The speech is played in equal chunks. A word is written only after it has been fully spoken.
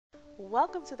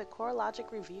Welcome to the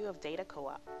Corelogic review of Data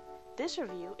Co-op. This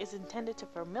review is intended to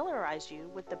familiarize you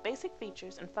with the basic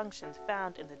features and functions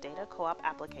found in the Data Co-op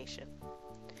application.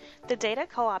 The Data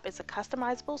Co-op is a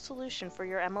customizable solution for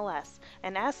your MLS,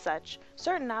 and as such,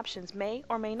 certain options may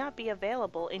or may not be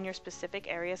available in your specific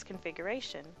area's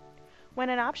configuration. When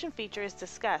an option feature is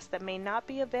discussed that may not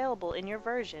be available in your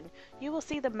version, you will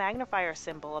see the magnifier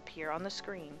symbol appear on the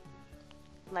screen.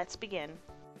 Let's begin.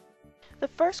 The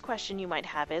first question you might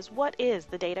have is, what is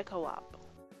the Data Co-op?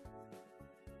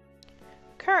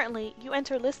 Currently, you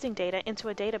enter listing data into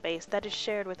a database that is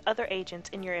shared with other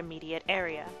agents in your immediate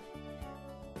area.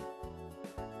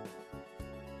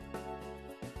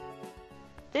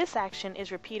 This action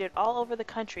is repeated all over the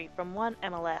country from one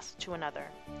MLS to another.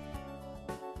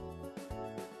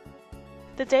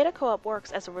 The Data Co-op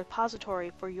works as a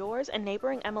repository for yours and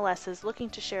neighboring MLSs looking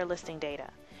to share listing data.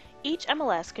 Each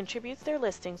MLS contributes their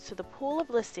listings to the pool of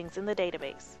listings in the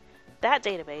database. That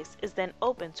database is then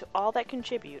open to all that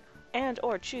contribute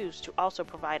and/or choose to also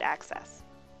provide access.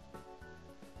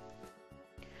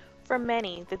 For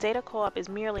many, the Data Co-op is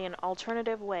merely an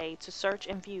alternative way to search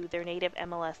and view their native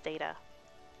MLS data.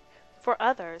 For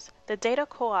others, the Data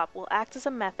Co-op will act as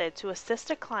a method to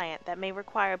assist a client that may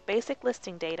require basic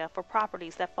listing data for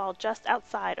properties that fall just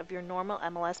outside of your normal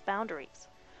MLS boundaries,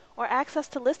 or access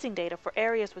to listing data for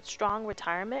areas with strong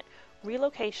retirement,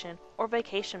 relocation, or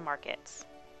vacation markets.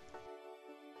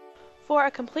 For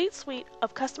a complete suite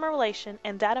of customer relation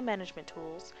and data management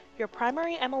tools, your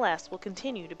primary MLS will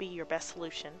continue to be your best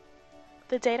solution.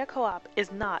 The Data Co-op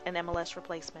is not an MLS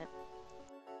replacement.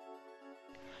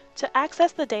 To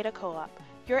access the Data Co-op,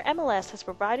 your MLS has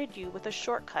provided you with a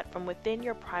shortcut from within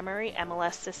your primary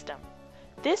MLS system.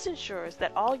 This ensures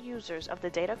that all users of the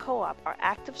Data Co-op are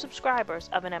active subscribers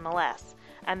of an MLS,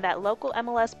 and that local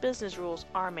MLS business rules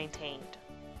are maintained.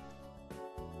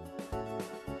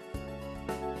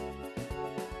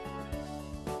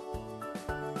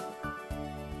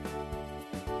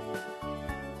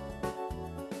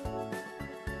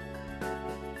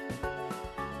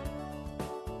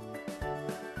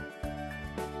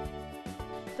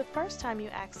 The first time you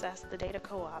access the Data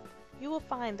Co-op, you will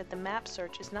find that the map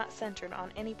search is not centered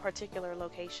on any particular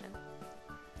location.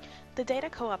 The Data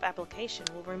Co-op application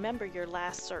will remember your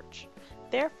last search.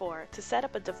 Therefore, to set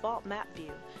up a default map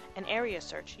view, an area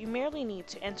search, you merely need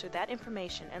to enter that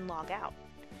information and log out.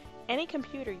 Any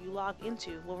computer you log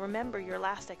into will remember your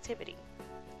last activity.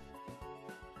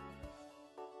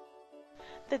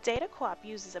 The Data Co-op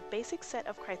uses a basic set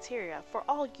of criteria for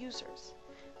all users.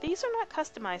 These are not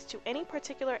customized to any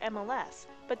particular MLS,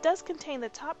 but does contain the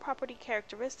top property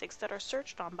characteristics that are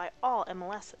searched on by all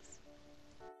MLSs.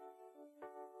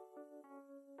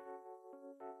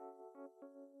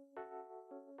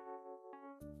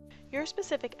 Your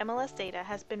specific MLS data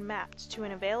has been mapped to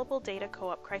an available Data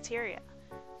Co-op criteria.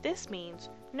 This means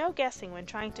no guessing when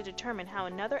trying to determine how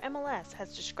another MLS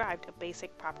has described a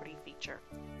basic property feature.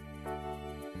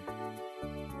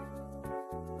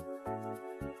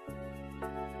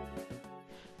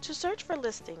 To search for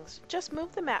listings, just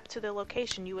move the map to the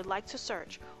location you would like to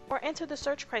search, or enter the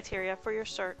search criteria for your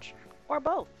search, or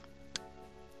both.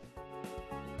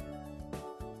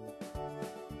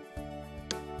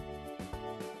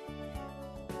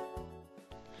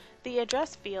 The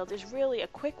address field is really a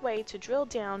quick way to drill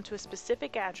down to a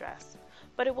specific address,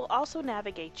 but it will also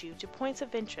navigate you to points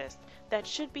of interest that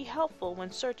should be helpful when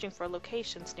searching for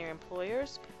locations near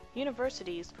employers,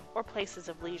 universities, or places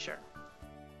of leisure.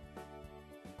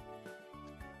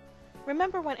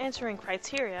 Remember, when entering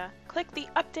criteria, click the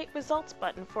Update Results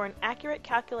button for an accurate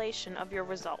calculation of your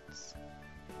results.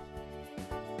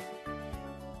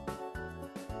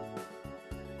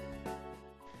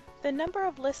 The number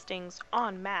of listings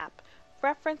on map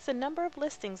reference the number of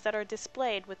listings that are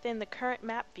displayed within the current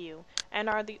map view and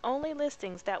are the only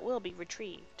listings that will be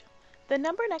retrieved. The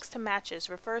number next to matches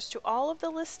refers to all of the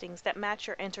listings that match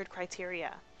your entered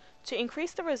criteria. To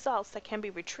increase the results that can be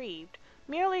retrieved,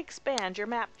 merely expand your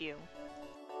map view.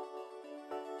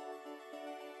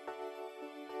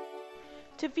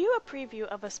 To view a preview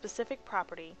of a specific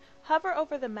property, hover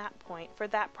over the map point for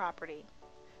that property.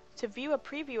 To view a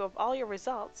preview of all your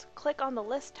results, click on the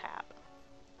List tab.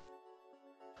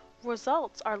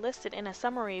 Results are listed in a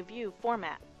summary view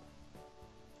format.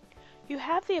 You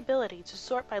have the ability to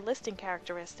sort by listing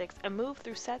characteristics and move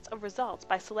through sets of results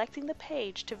by selecting the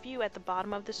page to view at the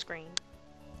bottom of the screen.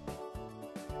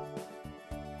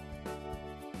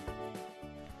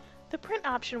 The print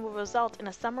option will result in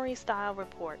a summary style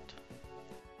report.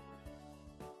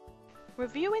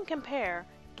 Review and Compare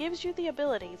gives you the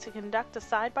ability to conduct a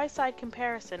side-by-side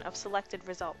comparison of selected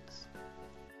results.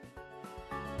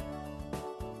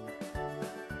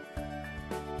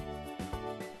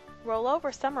 roll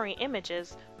over summary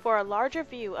images for a larger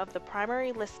view of the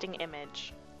primary listing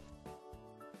image.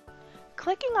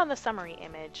 Clicking on the summary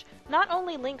image not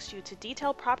only links you to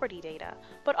detailed property data,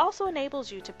 but also enables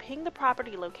you to ping the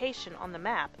property location on the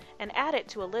map and add it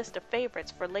to a list of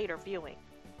favorites for later viewing.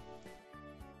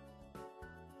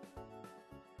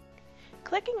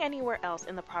 Clicking anywhere else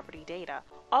in the property data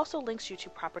also links you to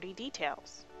property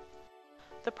details.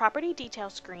 The property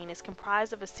details screen is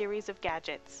comprised of a series of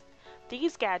gadgets.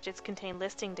 These gadgets contain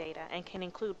listing data and can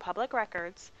include public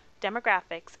records,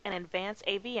 demographics, and advanced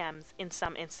AVMs in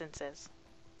some instances.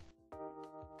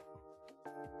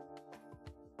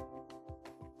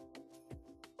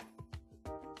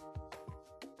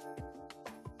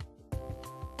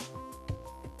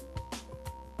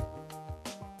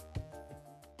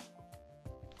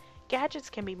 Gadgets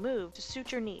can be moved to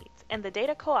suit your needs, and the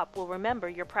data co-op will remember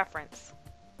your preference.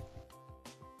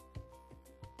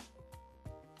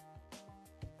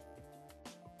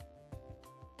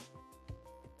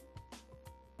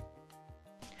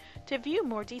 To view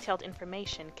more detailed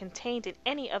information contained in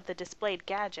any of the displayed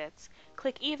gadgets,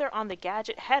 click either on the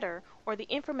gadget header or the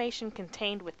information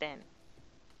contained within.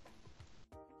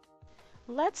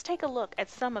 Let's take a look at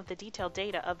some of the detailed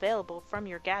data available from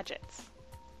your gadgets.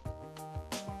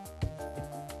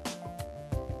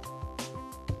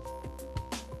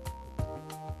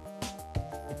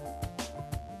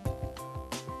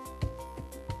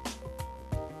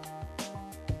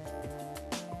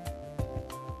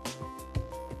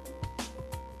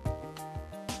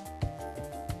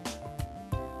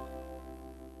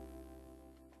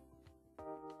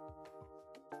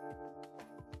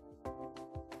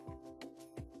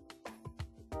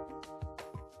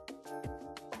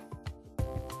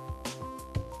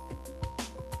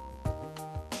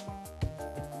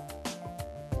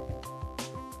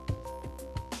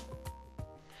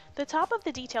 The top of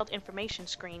the detailed information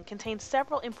screen contains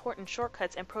several important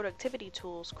shortcuts and productivity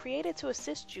tools created to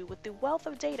assist you with the wealth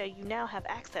of data you now have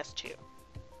access to.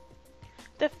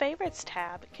 The Favorites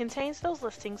tab contains those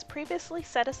listings previously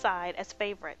set aside as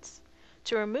favorites.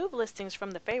 To remove listings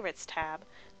from the Favorites tab,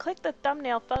 click the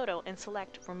thumbnail photo and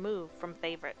select Remove from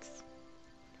Favorites.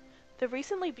 The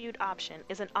Recently Viewed option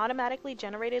is an automatically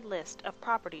generated list of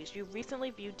properties you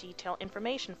recently viewed detailed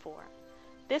information for.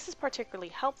 This is particularly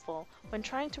helpful when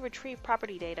trying to retrieve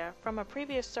property data from a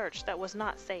previous search that was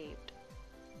not saved.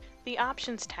 The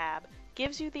Options tab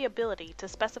gives you the ability to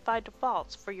specify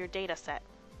defaults for your dataset.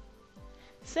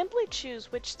 Simply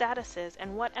choose which statuses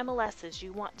and what MLSs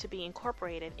you want to be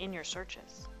incorporated in your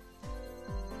searches.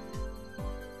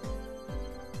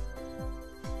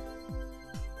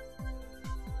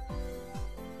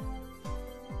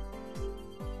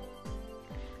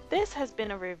 This has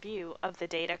been a review of the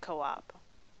Data Co-op.